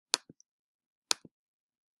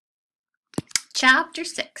Chapter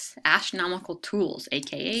 6, Astronomical Tools,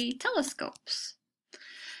 aka Telescopes.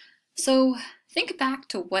 So think back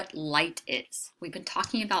to what light is. We've been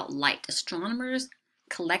talking about light. Astronomers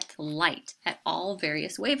collect light at all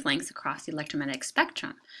various wavelengths across the electromagnetic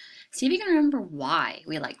spectrum. See if you can remember why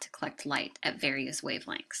we like to collect light at various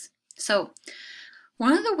wavelengths. So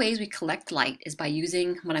one of the ways we collect light is by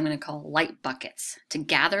using what I'm going to call light buckets to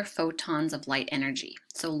gather photons of light energy.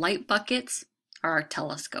 So light buckets are our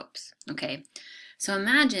telescopes, okay? So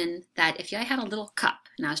imagine that if I had a little cup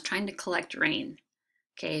and I was trying to collect rain,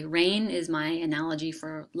 okay? Rain is my analogy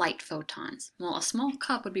for light photons. Well, a small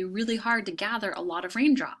cup would be really hard to gather a lot of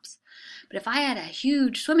raindrops. But if I had a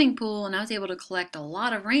huge swimming pool and I was able to collect a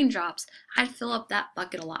lot of raindrops, I'd fill up that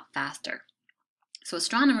bucket a lot faster. So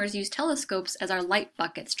astronomers use telescopes as our light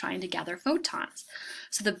buckets trying to gather photons.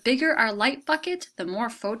 So the bigger our light bucket, the more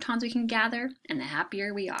photons we can gather and the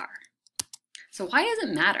happier we are. So why does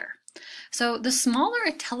it matter? So the smaller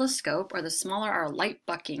a telescope or the smaller our light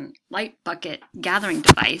bucket gathering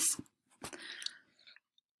device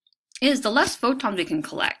is, the less photons we can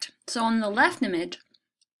collect. So on the left image,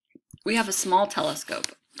 we have a small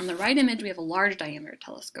telescope. On the right image, we have a large diameter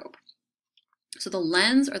telescope. So the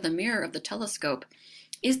lens or the mirror of the telescope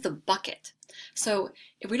is the bucket. So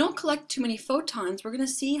if we don't collect too many photons, we're going to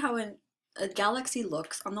see how a galaxy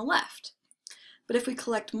looks on the left. But if we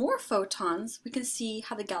collect more photons, we can see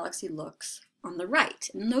how the galaxy looks on the right.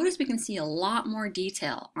 And notice we can see a lot more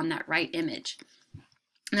detail on that right image.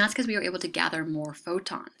 And that's because we were able to gather more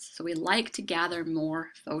photons. So we like to gather more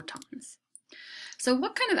photons. So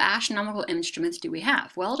what kind of astronomical instruments do we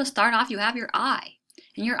have? Well, to start off, you have your eye.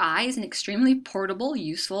 And your eye is an extremely portable,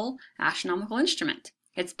 useful astronomical instrument.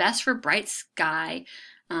 It's best for bright sky,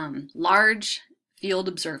 large field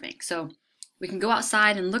observing. So we can go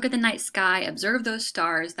outside and look at the night sky, observe those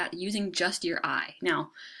stars using just your eye.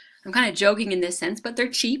 Now, I'm kind of joking in this sense, but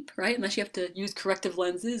they're cheap, right? Unless you have to use corrective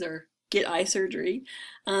lenses or get eye surgery.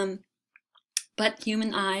 But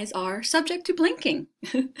human eyes are subject to blinking.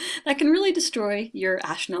 That can really destroy your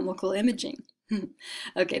astronomical imaging.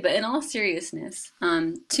 Okay, but in all seriousness,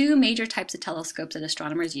 two major types of telescopes that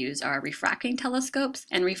astronomers use are refracting telescopes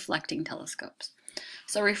and reflecting telescopes.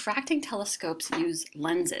 So refracting telescopes use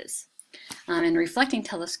lenses, and reflecting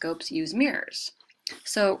telescopes use mirrors.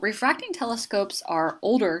 So refracting telescopes are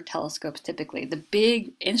older telescopes typically. The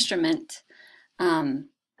big instrument,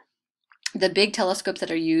 the big telescopes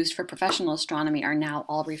that are used for professional astronomy are now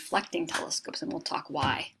all reflecting telescopes, and we'll talk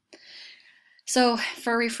why. So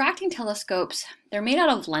for refracting telescopes, they're made out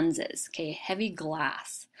of lenses, okay, heavy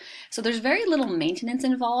glass. So there's very little maintenance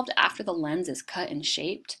involved after the lens is cut and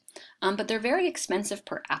shaped, but they're very expensive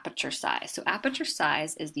per aperture size. So aperture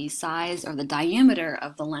size is the size or the diameter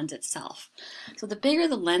of the lens itself. So the bigger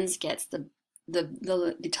the lens gets,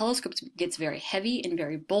 the telescope gets very heavy and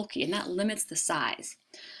very bulky, and that limits the size.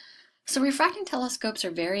 So refracting telescopes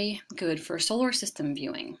are very good for solar system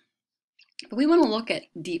viewing. But we want to look at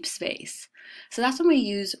deep space. So that's when we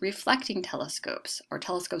use reflecting telescopes or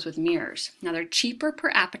telescopes with mirrors. Now they're cheaper per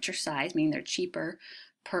aperture size, meaning they're cheaper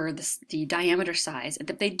per the diameter size,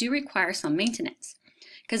 but they do require some maintenance.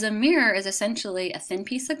 Because a mirror is essentially a thin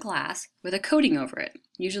piece of glass with a coating over it,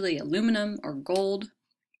 usually aluminum or gold.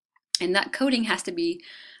 And that coating has to be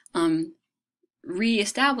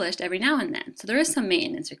re-established every now and then. So there is some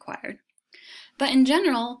maintenance required. But in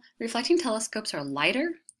general, reflecting telescopes are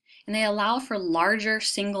lighter, and they allow for larger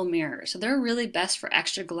single mirrors. So they're really best for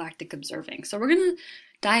extragalactic observing. So we're going to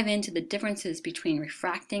dive into the differences between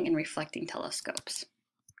refracting and reflecting telescopes.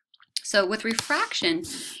 So with refraction,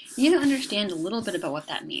 you need to understand a little bit about what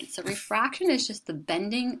that means. So refraction is just the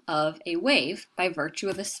bending of a wave by virtue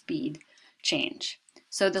of a speed change.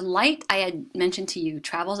 So the light I had mentioned to you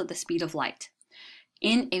travels at the speed of light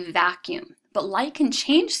in a vacuum. But light can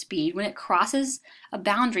change speed when it crosses a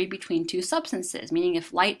boundary between two substances, meaning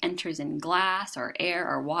if light enters in glass or air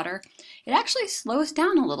or water, it actually slows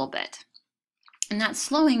down a little bit. And that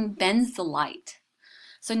slowing bends the light.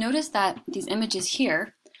 So notice that these images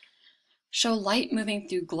here show light moving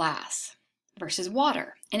through glass versus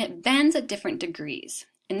water, and it bends at different degrees.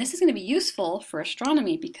 And this is going to be useful for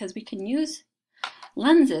astronomy because we can use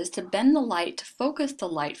lenses to bend the light to focus the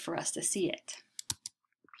light for us to see it.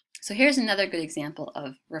 So here's another good example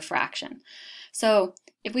of refraction. So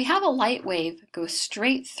if we have a light wave go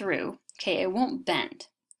straight through, okay, it won't bend,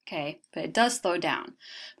 okay, but it does slow down.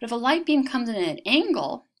 But if a light beam comes in at an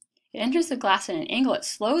angle, it enters the glass at an angle, it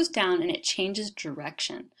slows down and it changes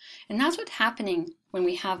direction. And that's what's happening when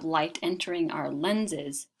we have light entering our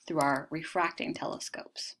lenses through our refracting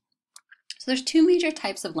telescopes. So there's two major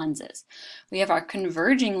types of lenses. We have our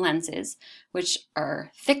converging lenses, which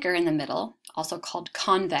are thicker in the middle, also called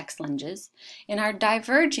convex lenses, and our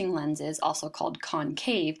diverging lenses, also called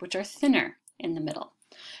concave, which are thinner in the middle.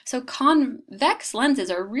 So convex lenses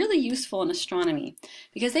are really useful in astronomy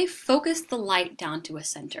because they focus the light down to a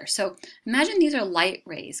center. So imagine these are light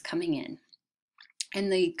rays coming in,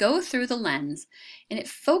 and they go through the lens, and it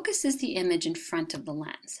focuses the image in front of the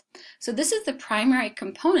lens. So this is the primary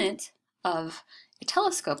component of a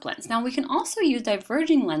telescope lens. Now we can also use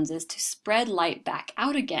diverging lenses to spread light back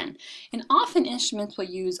out again, and often instruments will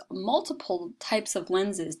use multiple types of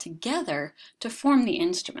lenses together to form the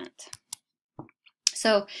instrument.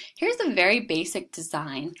 So here's the very basic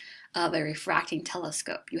design of a refracting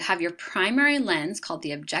telescope. You have your primary lens called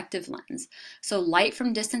the objective lens. So light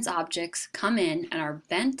from distant objects come in and are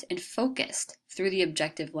bent and focused through the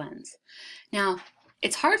objective lens. Now,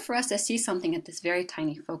 it's hard for us to see something at this very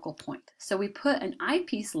tiny focal point. So we put an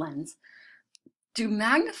eyepiece lens to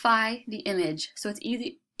magnify the image so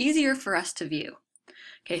it's easier for us to view.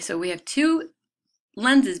 Okay, so we have two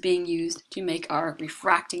lenses being used to make our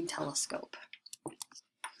refracting telescope.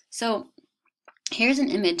 So here's an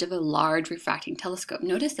image of a large refracting telescope.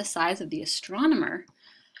 Notice the size of the astronomer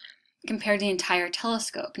compared to the entire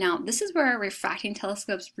telescope. Now, this is where refracting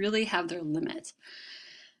telescopes really have their limit,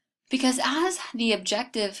 because as the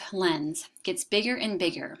objective lens gets bigger and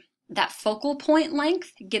bigger, that focal point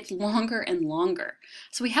length gets longer and longer.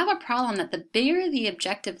 So we have a problem that the bigger the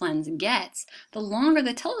objective lens gets, the longer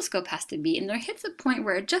the telescope has to be, and there hits a point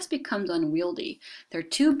where it just becomes unwieldy. They're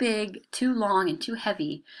too big, too long, and too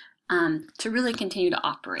heavy to really continue to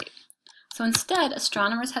operate. So instead,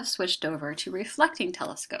 astronomers have switched over to reflecting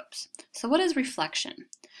telescopes. So what is reflection?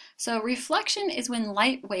 So reflection is when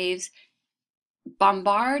light waves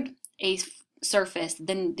bombard a surface,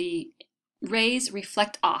 then the rays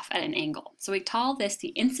reflect off at an angle. So we call this the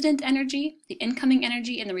incident energy, the incoming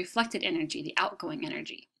energy, and the reflected energy, the outgoing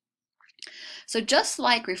energy. So just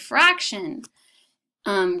like refraction,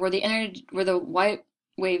 where the white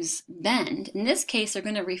waves bend, in this case they're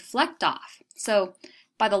going to reflect off. So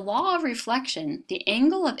by the law of reflection, the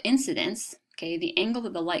angle of incidence, okay, the angle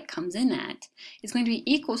that the light comes in at, is going to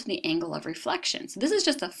be equal to the angle of reflection. So this is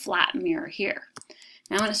just a flat mirror here.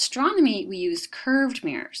 Now in astronomy, we use curved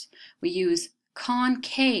mirrors. We use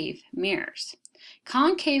concave mirrors.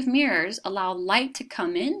 Concave mirrors allow light to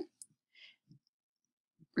come in,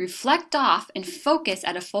 reflect off, and focus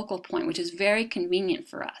at a focal point, which is very convenient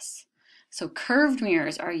for us. So curved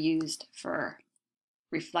mirrors are used for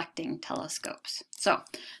reflecting telescopes. So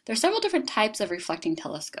there are several different types of reflecting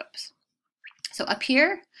telescopes. So up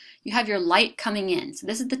here, you have your light coming in. So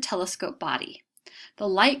this is the telescope body. The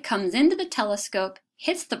light comes into the telescope,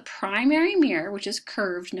 hits the primary mirror, which is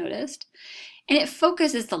curved, noticed, and it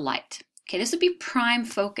focuses the light. Okay, this would be prime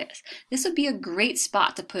focus. This would be a great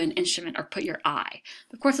spot to put an instrument or put your eye.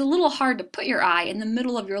 Of course, it's a little hard to put your eye in the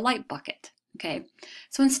middle of your light bucket. Okay,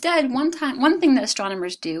 so instead, one thing that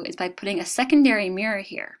astronomers do is by putting a secondary mirror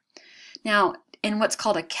here. Now, in what's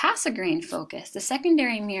called a Cassegrain focus, the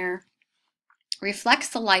secondary mirror reflects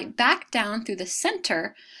the light back down through the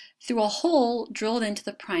center through a hole drilled into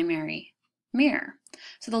the primary mirror.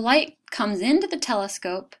 So the light comes into the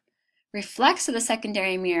telescope, reflects to the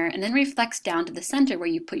secondary mirror, and then reflects down to the center where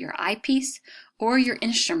you put your eyepiece or your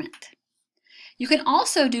instrument. You can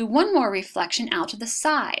also do one more reflection out to the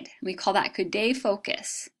side. We call that coude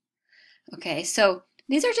focus. Okay, so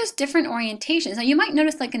these are just different orientations. Now you might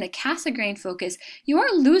notice, like in a Cassegrain focus, you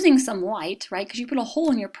are losing some light, right? Because you put a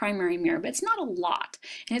hole in your primary mirror, but it's not a lot.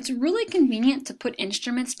 And it's really convenient to put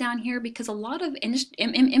instruments down here because a lot of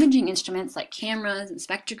imaging instruments like cameras and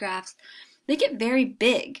spectrographs, they get very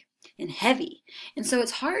big and heavy. And so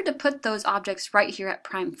it's hard to put those objects right here at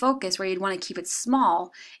prime focus where you'd want to keep it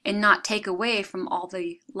small and not take away from all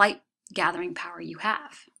the light gathering power you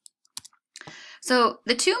have. So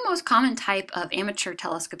the two most common type of amateur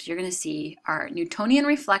telescopes you're going to see are Newtonian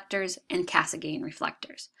reflectors and Cassegrain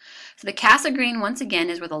reflectors. So the Cassegrain, once again,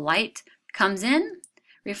 is where the light comes in,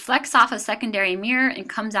 reflects off a secondary mirror, and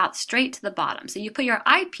comes out straight to the bottom. So you put your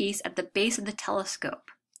eyepiece at the base of the telescope.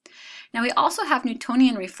 Now we also have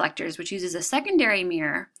Newtonian reflectors, which uses a secondary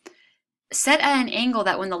mirror set at an angle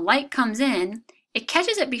that when the light comes in, it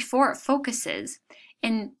catches it before it focuses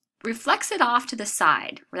and reflects it off to the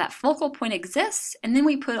side where that focal point exists, and then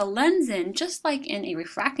we put a lens in, just like in a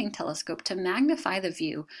refracting telescope, to magnify the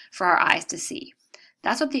view for our eyes to see.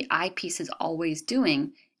 That's what the eyepiece is always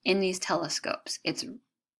doing in these telescopes. It's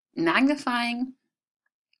magnifying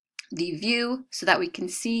the view so that we can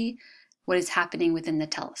see what is happening within the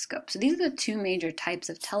telescope. So these are the two major types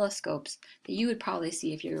of telescopes that you would probably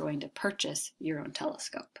see if you're going to purchase your own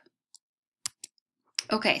telescope.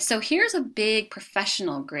 Okay, so here's a big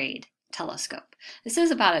professional grade telescope. This is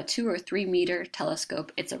about a 2 or 3 meter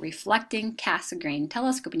telescope. It's a reflecting Cassegrain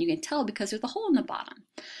telescope, and you can tell because there's a hole in the bottom.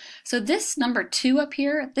 So this number 2 up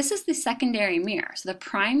here, this is the secondary mirror. So the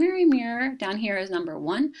primary mirror down here is number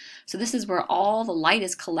 1. So this is where all the light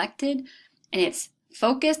is collected, and it's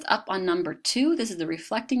focused up on number 2. This is the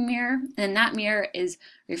reflecting mirror, and that mirror is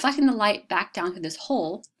reflecting the light back down through this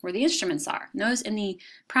hole where the instruments are. Notice in the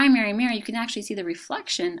primary mirror, you can actually see the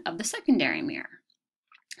reflection of the secondary mirror.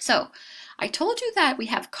 So I told you that we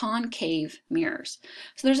have concave mirrors.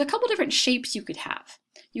 So there's a couple different shapes you could have.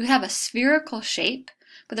 You could have a spherical shape,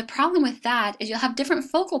 but the problem with that is you'll have different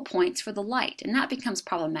focal points for the light, and that becomes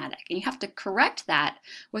problematic. And you have to correct that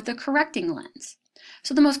with a correcting lens.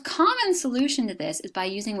 So the most common solution to this is by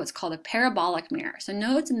using what's called a parabolic mirror. So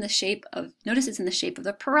notice it's in the shape of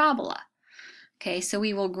a parabola. Okay, so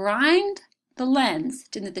we will grind the lens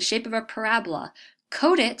into the shape of a parabola,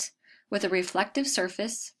 coat it with a reflective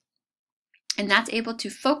surface, and that's able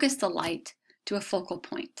to focus the light to a focal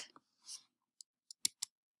point.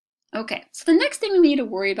 Okay, so the next thing we need to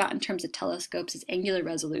worry about in terms of telescopes is angular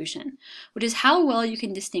resolution, which is how well you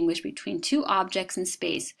can distinguish between two objects in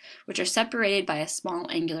space which are separated by a small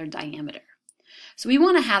angular diameter. So we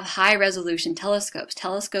want to have high resolution telescopes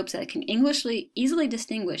that can easily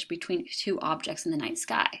distinguish between two objects in the night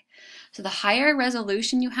sky. So the higher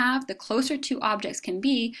resolution you have, the closer two objects can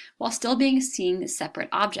be while still being seen as separate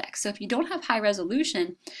objects. So if you don't have high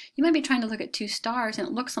resolution, you might be trying to look at two stars and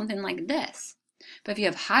it looks something like this. But if you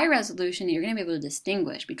have high resolution, you're going to be able to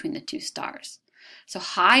distinguish between the two stars. So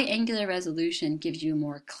high angular resolution gives you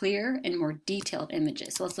more clear and more detailed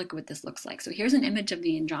images. So let's look at what this looks like. So here's an image of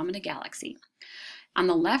the Andromeda Galaxy. On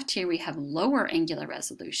the left here we have lower angular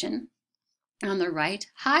resolution, and on the right,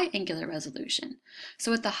 high angular resolution.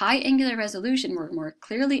 So with the high angular resolution, we're more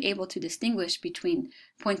clearly able to distinguish between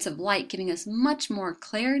points of light, giving us much more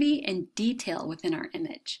clarity and detail within our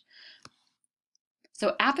image.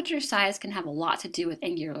 So aperture size can have a lot to do with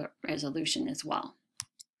angular resolution as well.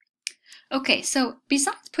 Okay, so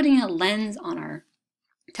besides putting a lens on our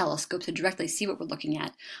telescope to directly see what we're looking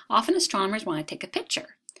at, often astronomers want to take a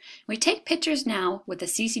picture. We take pictures now with a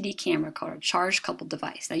CCD camera called a charge coupled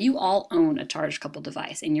device. Now you all own a charge coupled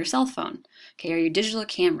device in your cell phone, okay, or your digital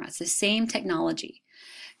camera. It's the same technology.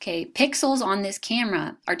 Okay, pixels on this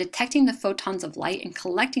camera are detecting the photons of light and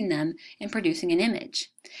collecting them and producing an image.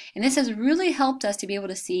 And this has really helped us to be able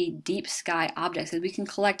to see deep sky objects, as we can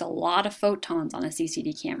collect a lot of photons on a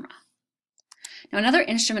CCD camera. Now another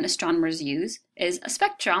instrument astronomers use is a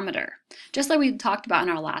spectrometer, just like we talked about in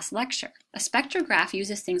our last lecture. A spectrograph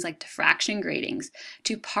uses things like diffraction gratings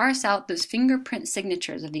to parse out those fingerprint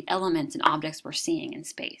signatures of the elements and objects we're seeing in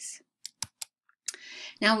space.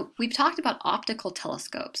 Now, we've talked about optical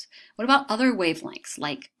telescopes. What about other wavelengths,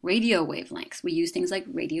 like radio wavelengths? We use things like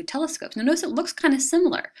radio telescopes. Now, notice it looks kind of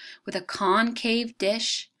similar with a concave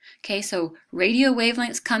dish. Okay, so radio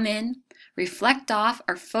wavelengths come in, reflect off,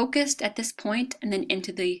 are focused at this point, and then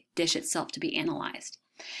into the dish itself to be analyzed.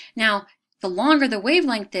 Now, the longer the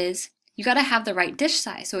wavelength is, you got to have the right dish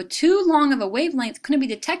size. So too long of a wavelength couldn't be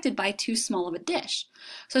detected by too small of a dish.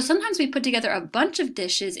 So sometimes we put together a bunch of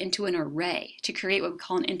dishes into an array to create what we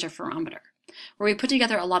call an interferometer, where we put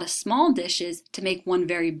together a lot of small dishes to make one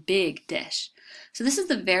very big dish. So this is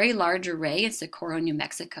the Very Large Array in Socorro, New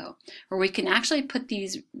Mexico, where we can actually put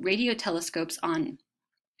these radio telescopes on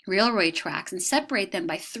railway tracks and separate them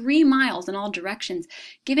by 3 miles in all directions,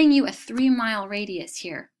 giving you a 3-mile radius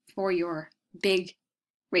here for your big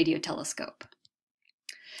radio telescope.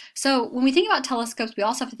 So when we think about telescopes, we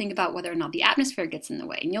also have to think about whether or not the atmosphere gets in the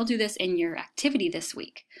way, and you'll do this in your activity this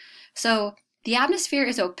week. So the atmosphere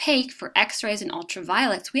is opaque for X-rays and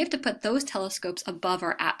ultraviolets. We have to put those telescopes above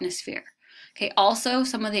our atmosphere. Okay, also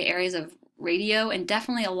some of the areas of radio and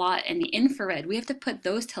definitely a lot in the infrared, we have to put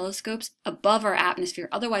those telescopes above our atmosphere,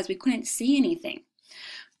 otherwise we couldn't see anything.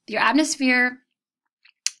 Your atmosphere,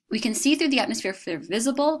 we can see through the atmosphere if they're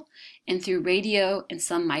visible and through radio and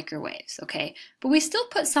some microwaves, okay? But we still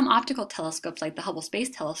put some optical telescopes like the Hubble Space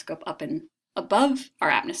Telescope up and above our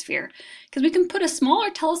atmosphere, because we can put a smaller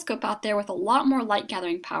telescope out there with a lot more light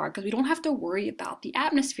gathering power, because we don't have to worry about the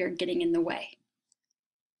atmosphere getting in the way.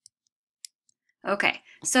 Okay,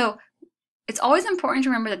 so it's always important to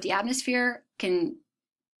remember that the atmosphere can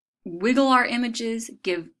wiggle our images,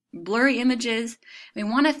 give blurry images. We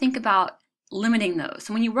want to think about limiting those.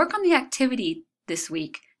 So when you work on the activity this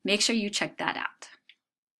week, make sure you check that out.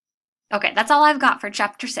 Okay, that's all I've got for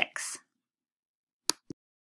Chapter 6.